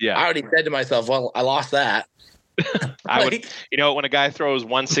win. Yeah. I already said to myself, well, I lost that. I would, when a guy throws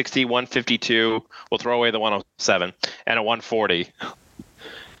 160, 152, we'll throw away the 107 and a 140.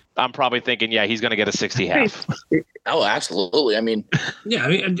 I'm probably thinking, yeah, he's going to get a 60 half. Oh, absolutely. I mean, yeah,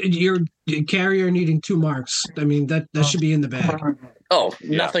 you're Carrier needing 2 marks. I mean, that should be in the bag. Oh,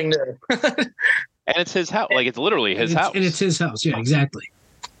 nothing new. And it's his house. Like, it's literally his house. And it's his house. Yeah, exactly.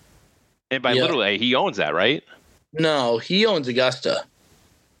 And by literally, he owns that, right? No, he owns Augusta.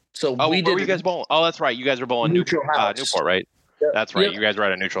 So were you guys bowling? Oh, that's right. You guys were bowling Newport, right? Yep. That's right. Yep. You guys were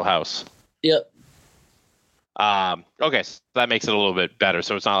at a neutral house. Yep. Okay, so that makes it a little bit better.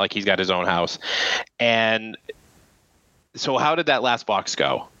 So it's not like he's got his own house. And so how did that last box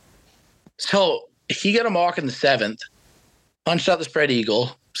go? So he got a mark in the 7th, punched out the spread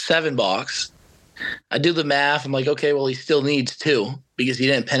eagle, 7 box. I do the math. I'm like, okay, well, he still needs 2 because he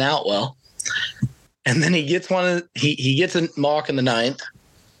didn't pin out well. And then he gets he gets a mark in the 9th,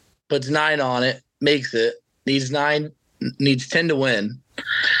 puts 9 on it, makes it, needs 10 to win.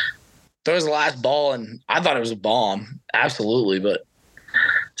 Throws the last ball, and I thought it was a bomb. Absolutely. But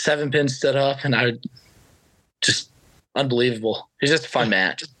 7 pins stood up, and just unbelievable. It was just a fun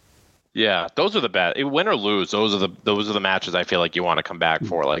match. Yeah, those are the best. Win or lose, those are the matches I feel like you want to come back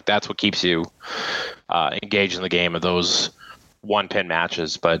for. Like, that's what keeps you engaged in the game, of those 1-pin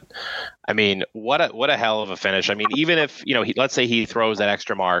matches. But I mean, what a hell of a finish. I mean, even if, let's say he throws that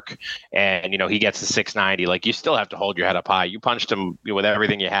extra mark and, he gets the 690, like, you still have to hold your head up high. You punched him with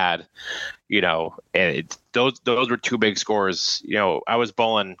everything you had, and those were 2 big scores. I was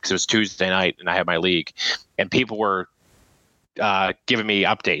bowling because it was Tuesday night and I had my league, and people were giving me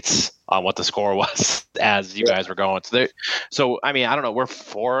updates on what the score was as you guys were going. So I mean, I don't know. We're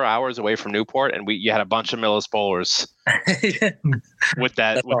 4 hours away from Newport, and you had a bunch of Millis bowlers with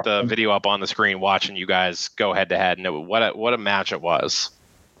the video up on the screen, watching you guys go head to head. And what a match it was!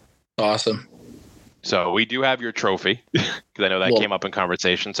 Awesome. So we do have your trophy, because I know that came up in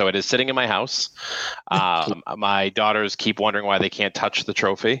conversation. So it is sitting in my house. My daughters keep wondering why they can't touch the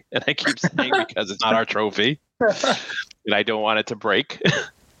trophy, and I keep saying because it's not our trophy, and I don't want it to break.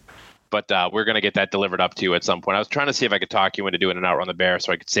 But we're going to get that delivered up to you at some point. I was trying to see if I could talk you into doing an Outrun the Bear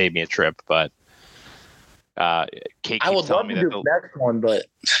so I could save me a trip. But Kate, I would love to do the next one, but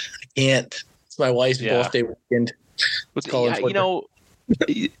I can't. It's my wife's birthday weekend.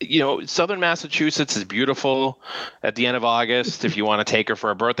 Southern Massachusetts is beautiful at the end of August if you want to take her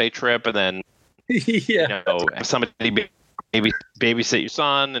for a birthday trip, and then somebody babysit your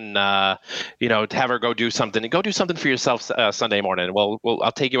son, and have her go do something for yourself Sunday morning. Well,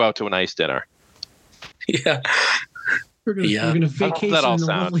 I'll take you out to a nice dinner. Yeah, we're gonna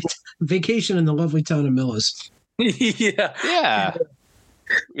vacation in the lovely town of Millis. Yeah.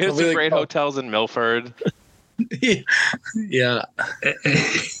 There's some great hotels in Milford. Yeah.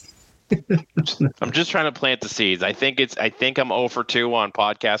 I'm just trying to plant the seeds. I think I'm 0 for 2 on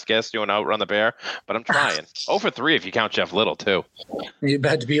podcast guests doing Outrun the Bear, but I'm trying. 0 for 3 if you count Jeff Little too. You're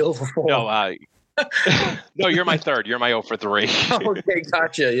about to be 0 for 4. No, no, you're my third. You're my 0 for 3. Okay,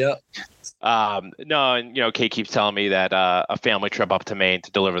 gotcha. Yeah. No, and Kate keeps telling me that a family trip up to Maine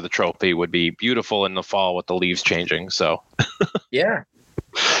to deliver the trophy would be beautiful in the fall with the leaves changing. So. Yeah.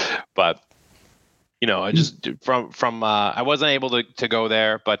 But. I just from I wasn't able to go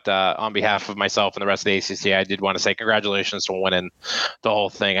there, but on behalf of myself and the rest of the ACC, I did want to say congratulations to winning the whole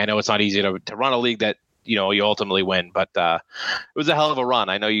thing. I know it's not easy to run a league that you ultimately win, but it was a hell of a run.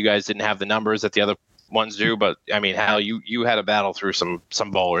 I know you guys didn't have the numbers that the other ones do, but I mean, hell, you had to battle through some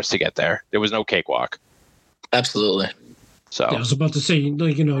bowlers to get there. There was no cakewalk. Absolutely. So I was about to say,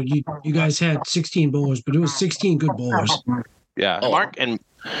 you guys had 16 bowlers, but it was 16 good bowlers. Yeah, Mark and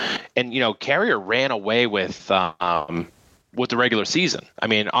Carrier ran away with the regular season. I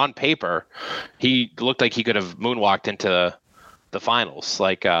mean, on paper, he looked like he could have moonwalked into the finals,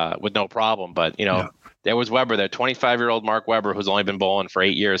 with no problem. But there was Weber, there, 25-year-old Mark Weber, who's only been bowling for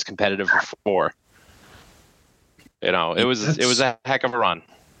 8 years, competitive for 4. It was a heck of a run.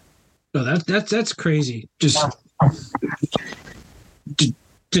 No, that's crazy. Just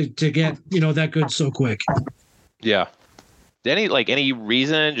to get that good so quick. Yeah. Any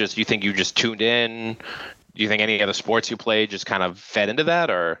reason? Just you think you just tuned in? Do you think any other sports you played just kind of fed into that,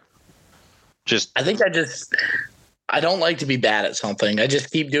 or just? I think I don't like to be bad at something. I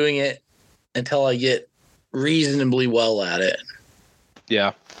just keep doing it until I get reasonably well at it.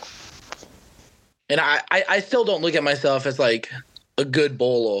 Yeah. And I still don't look at myself as like a good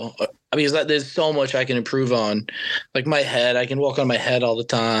bowler. I mean, there's so much I can improve on. Like my head, I can walk on my head all the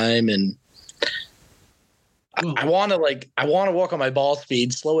time, and I want to walk on my ball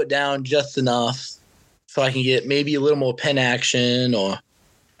speed, slow it down just enough so I can get maybe a little more pin action. Or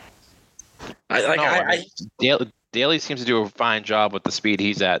Daly seems to do a fine job with the speed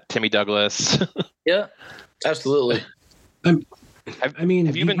he's at. Timmy Douglas. Yeah, absolutely. I mean,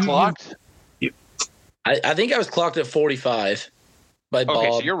 have you been clocked? I think I was clocked at 45 by Bob.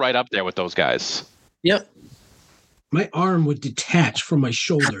 Okay, so you're right up there with those guys. Yep. My arm would detach from my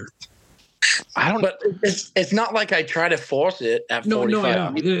shoulder. But it's not like I try to force it at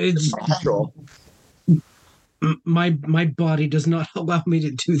 45. It's my body does not allow me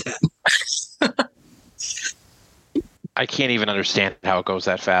to do that. I can't even understand how it goes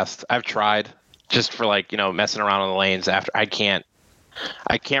that fast. I've tried just for messing around on the lanes after. I can't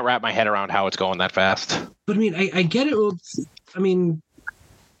wrap my head around how it's going that fast. But I mean, I get it. I mean,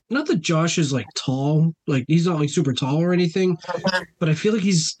 not that Josh is tall, he's not super tall or anything, but I feel like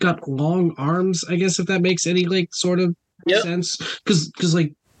he's got long arms, I guess, if that makes any sort of sense. Because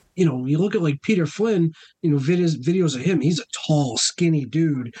you look at Peter Flynn, videos of him, he's a tall, skinny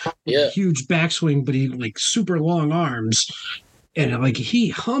dude, huge backswing, but he super long arms, and he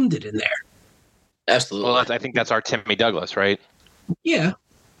hummed it in there. Absolutely. Well, I think that's our Timmy Douglas, right? Yeah.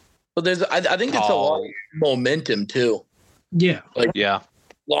 But I think it's a lot of momentum too. Yeah.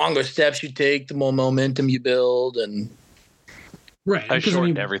 Longer steps you take, the more momentum you build, and right. I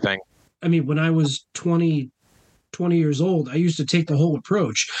shortened everything. I mean, when I was 20 years old, I used to take the whole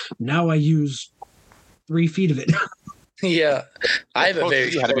approach. Now I use 3 feet of it. Yeah. I have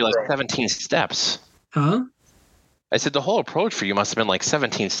you had to be 17 steps. Huh? I said the whole approach for you must have been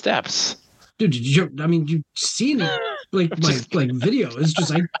 17 steps. Dude, you've seen my video. It's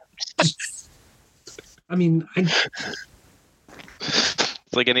just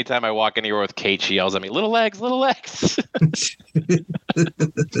It's like anytime I walk anywhere with Kate, she yells at me, "Little legs, little legs."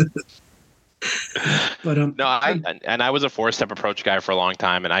 But no, I was a 4-step approach guy for a long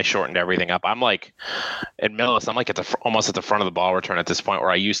time, and I shortened everything up. I'm in Millis, I'm almost at the front of the ball return at this point,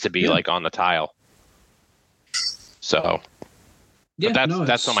 where I used to be on the tile. So,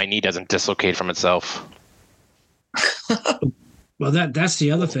 that's so my knee doesn't dislocate from itself. Well, that's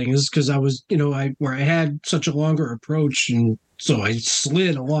the other thing is because I was, where I had such a longer approach, and so I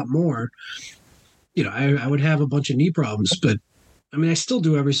slid a lot more. I would have a bunch of knee problems, but I mean, I still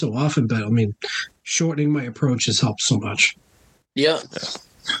do every so often. But I mean, shortening my approach has helped so much. Yeah,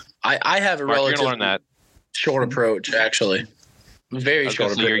 I have a relatively short approach, actually. Very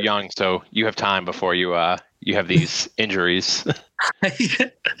short. You're young, so you have time before you have these injuries.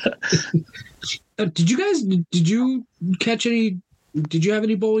 Did you catch any? Did you have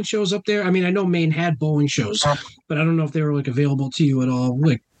any bowling shows up there? I mean, I know Maine had bowling shows, but I don't know if they were available to you at all,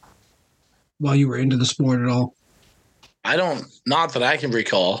 while you were into the sport at all. Not that I can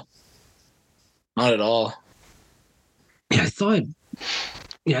recall. Not at all. Yeah, I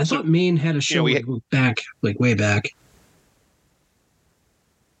thought Maine had a show way back.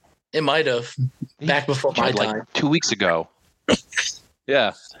 It might have back before my time. 2 weeks ago.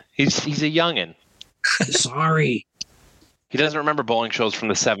 Yeah, he's a youngin'. Sorry. He doesn't remember bowling shows from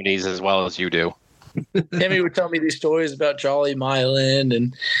the 70s as well as you do. Timmy would tell me these stories about Charlie Myland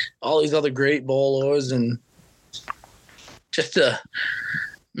and all these other great bowlers, and just to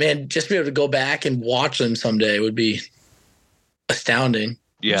be able to go back and watch them someday would be astounding.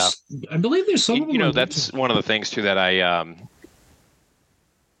 Yeah. I believe there's some of them. That's one of the things too that I'm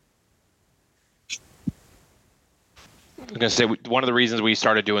going to say one of the reasons we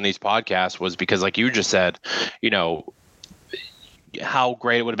started doing these podcasts was because, like you just said, how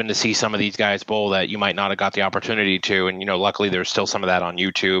great it would have been to see some of these guys bowl that you might not have got the opportunity to. And, luckily there's still some of that on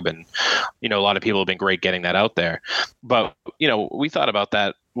YouTube, and, a lot of people have been great getting that out there. But, we thought about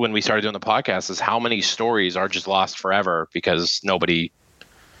that when we started doing the podcast, is how many stories are just lost forever because nobody,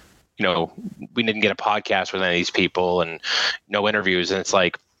 we didn't get a podcast with any of these people and no interviews. And it's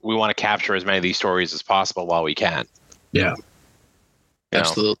we want to capture as many of these stories as possible while we can. Yeah.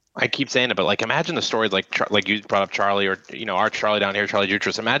 Absolutely. I keep saying it, but imagine the stories like you brought up Charlie, or our Charlie down here, Charlie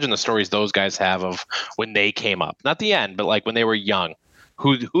Jutras. Imagine the stories those guys have of when they came up, not the end, but when they were young.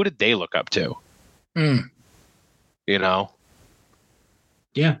 Who did they look up to?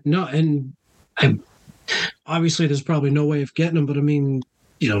 Yeah, no, and obviously there's probably no way of getting them, but I mean,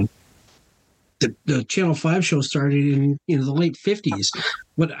 the Channel 5 show started in the late 50s.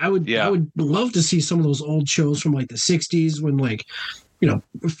 But I would love to see some of those old shows from the 60s when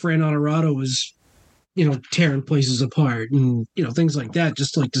Fran Honorado was tearing places apart and things like that,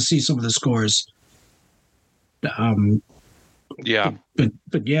 just to see some of the scores. Yeah.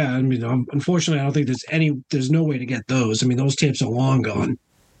 But yeah, I mean, unfortunately, I don't think there's no way to get those. I mean, those tapes are long gone.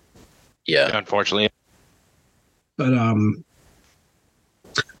 Yeah. Unfortunately. But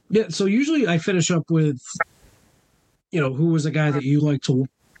yeah. So usually I finish up with, who was a guy that you like to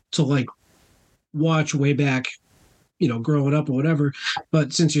like watch way back, growing up or whatever.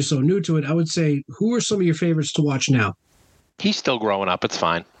 But since you're so new to it, I would say, who are some of your favorites to watch now? He's still growing up. It's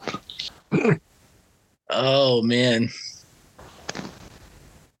fine. Oh man.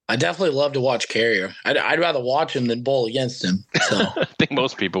 I definitely love to watch Carrier. I'd rather watch him than bowl against him. So I think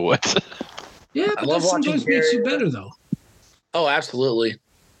most people would. Yeah, but that sometimes makes you better, though. Oh, absolutely.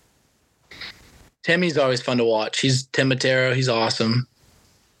 Timmy's always fun to watch. He's Tim Matero. He's awesome.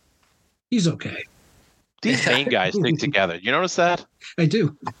 He's okay. These main guys stick together. You notice that? I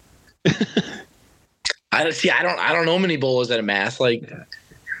do. I don't know many bowlers at a mass. Like, yeah.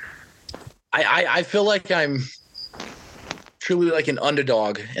 I feel like I'm truly like an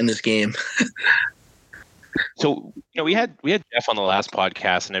underdog in this game. So, we had Jeff on the last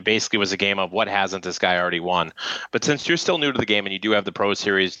podcast, and it basically was a game of what hasn't this guy already won. But since you're still new to the game and you do have the Pro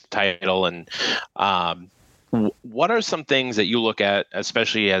Series title, and what are some things that you look at,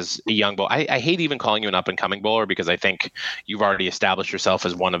 especially as a young bowler? I hate even calling you an up-and-coming bowler because I think you've already established yourself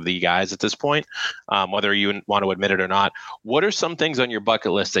as one of the guys at this point, whether you want to admit it or not. What are some things on your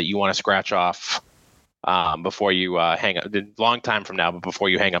bucket list that you want to scratch off before you hang up? A long time from now, but before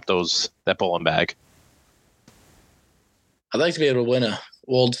you hang up that bowling bag? I'd like to be able to win a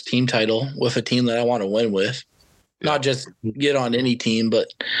World's team title with a team that I want to win with. Yeah. Not just get on any team,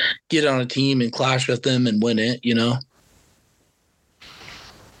 but get on a team and clash with them and win it,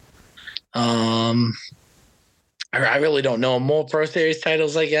 I really don't know. More Pro Series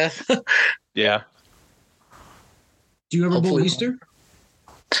titles, I guess. Yeah. Do you ever bowl Easter?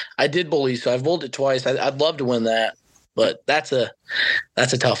 I did bowl Easter. I've bowled it twice. I'd love to win that, but that's a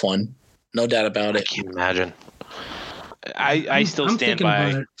tough one. No doubt about it. I can't imagine. I still stand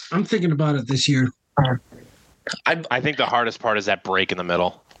by. I'm thinking about it this year. I think the hardest part is that break in the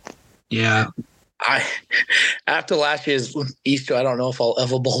middle. Yeah. After last year's Easter, I don't know if I'll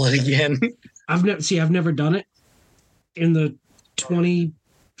ever bowl it again. I've never done it. In the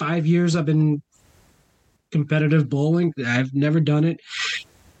 25 years I've been competitive bowling, I've never done it.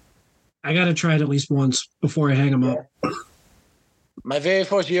 I got to try it at least once before I hang them up. My very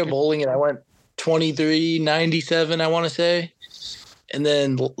first year bowling, and I went 2397, I want to say. And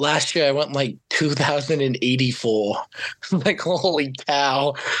then last year I went like 2084. Like, holy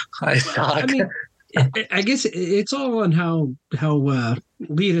cow. I suck. I mean, I guess it's all on how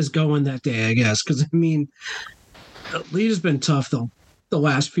lead is going that day, I guess. Because, I mean, lead has been tough the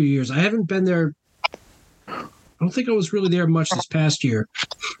last few years. I haven't been there. I don't think I was really there much this past year.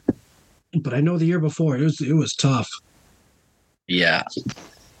 But I know the year before, it was tough. Yeah.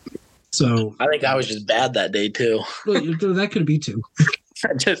 So I think I was just bad that day too. Well, that could be too.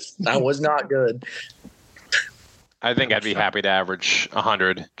 I was not good. I think I'd be happy to average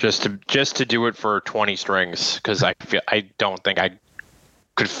 100 just to do it for 20 strings, because I don't think I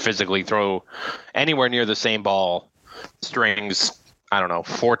could physically throw anywhere near the same ball strings. I don't know,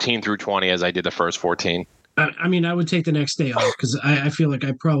 14 through 20 as I did the first 14. I mean, I would take the next day off because I feel like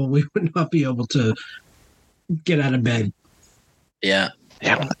I probably would not be able to get out of bed. Yeah.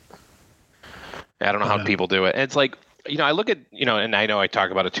 I don't know how people do it. And it's like, I look at, and I know I talk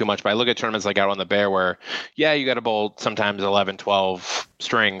about it too much, but I look at tournaments like Out on the Bear where, you got to bowl sometimes 11, 12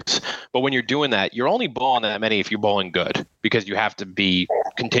 strings. But when you're doing that, you're only bowling that many if you're bowling good, because you have to be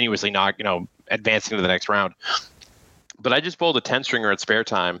continuously not, advancing to the next round. But I just bowled a 10 stringer at spare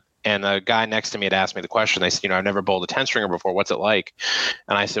time. And the guy next to me had asked me the question. They said, I've never bowled a 10 stringer before. What's it like?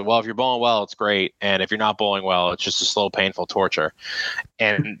 And I said, well, if you're bowling well, it's great. And if you're not bowling well, it's just a slow, painful torture.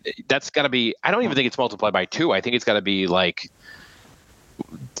 And that's got to be, I don't even think it's multiplied by 2. I think it's got to be like,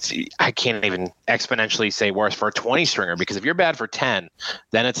 I can't even exponentially say worse for a 20 stringer, because if you're bad for 10,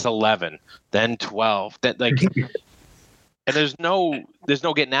 then it's 11, then 12, then and there's no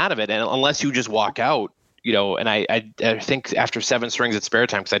getting out of it. And unless you just walk out, and I think after 7 strings at spare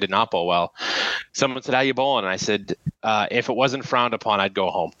time, because I did not bowl well, someone said, how you bowling? And I said, if it wasn't frowned upon, I'd go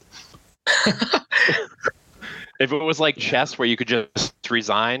home. If it was like chess where you could just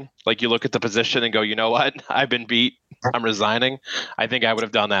resign, like you look at the position and go, you know what, I've been beat, I'm resigning, I think I would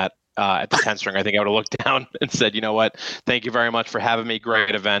have done that at the 10 string. I think I would have looked down and said, you know what, thank you very much for having me,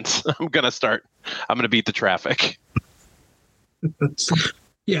 great event. I'm going to beat the traffic.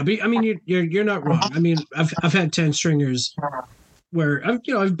 Yeah, but I mean, you're not wrong. I mean, I've had 10 stringers where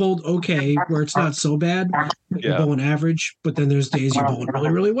I've bowled okay, where it's not so bad. You're bowling average, but then there's days you're bowling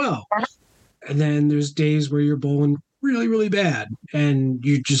really, really well, and then there's days where you're bowling really, really bad, and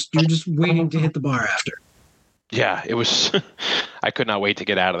you're just waiting to hit the bar after. Yeah, it was. I could not wait to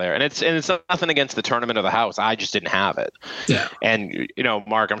get out of there, and it's nothing against the tournament or the house. I just didn't have it. Yeah. And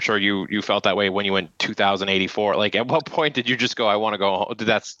Mark, I'm sure you felt that way when you went 2084. Like, at what point did you just go, "I want to go home"? Did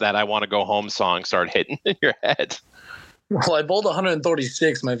that "I want to go home" song start hitting in your head? Well, I bowled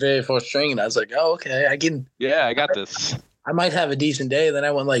 136 my very first string, and I was like, "Oh, okay, I can." Yeah, I got this. I might have a decent day. Then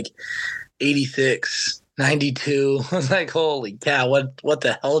I went like 86, 92. I was like, "Holy cow! What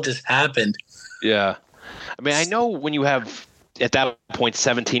the hell just happened?" Yeah. I mean, I know when you have at that point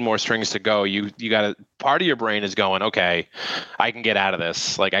 17 more strings to go, you got to, part of your brain is going, okay, I can get out of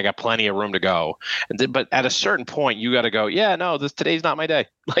this. Like, I got plenty of room to go. But at a certain point, you got to go, yeah, no, today's not my day.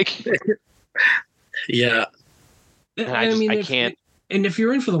 Like, yeah. And I can't. And if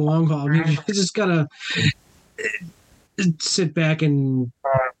you're in for the long haul, I mean, you just gotta sit back and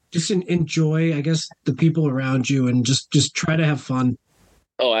just enjoy, I guess, the people around you, and just try to have fun.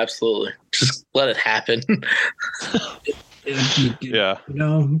 Oh, absolutely. Just let it happen. Yeah.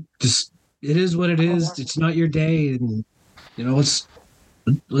 Just it is what it is. It's not your day, and let's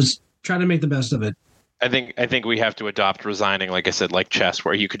try to make the best of it. I think we have to adopt resigning, like I said, like chess,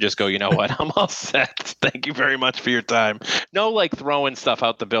 where you could just go, you know what, I'm all set. Thank you very much for your time. No, like throwing stuff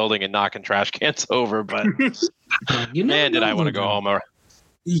out the building and knocking trash cans over, but man, did I want to go home. Or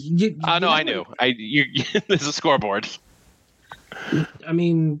no, I knew. There's a scoreboard. I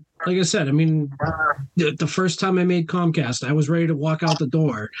mean, like I said, the first time I made Comcast, I was ready to walk out the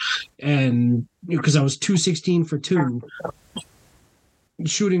door, and because I was 216 for 2.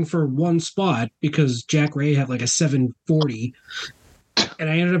 Shooting for one spot because Jack Ray had like a 740, and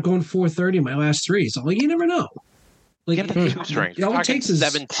I ended up going 430 in my last 3. So like, you never know. Like, get the 2 strings. All it takes is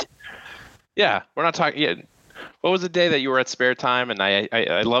 7. Yeah, we're not talking. Yeah. What was the day that you were at spare time? And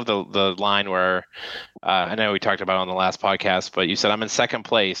I love the line where I know we talked about it on the last podcast, but you said, I'm in second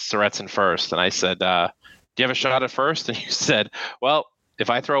place, Surrett's in first, and I said, do you have a shot at first? And you said, well,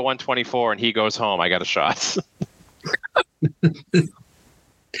 if I throw 124 and he goes home, I got a shot.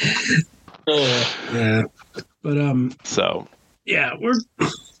 Yeah, but so yeah,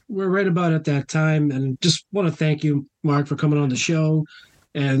 we're right about at that time, and just want to thank you, Mark, for coming on the show,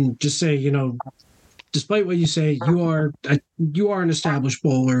 and just say, despite what you say, you are an established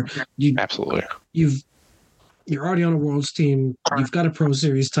bowler. Absolutely. You're already on a Worlds team. You've got a Pro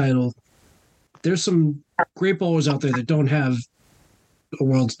Series title. There's some great bowlers out there that don't have a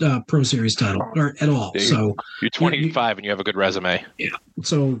World Pro Series title or at all. So you're 25 and you have a good resume. Yeah.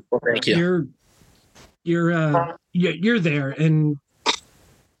 So thank you. You're there and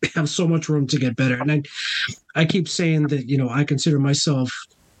have so much room to get better. And I keep saying that I consider myself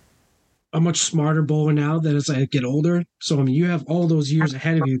a much smarter bowler now than as I get older. So you have all those years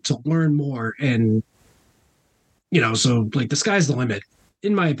ahead of you to learn more, and so like the sky's the limit,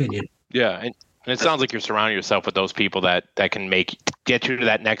 in my opinion. Yeah, and it sounds like you're surrounding yourself with those people that can get you to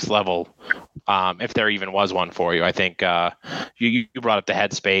that next level, if there even was one for you. I think you brought up the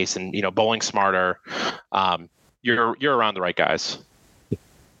headspace and bowling smarter. You're around the right guys.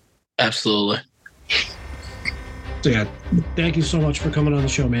 Absolutely. So yeah, thank you so much for coming on the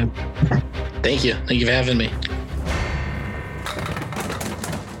show, man. Thank you for having me.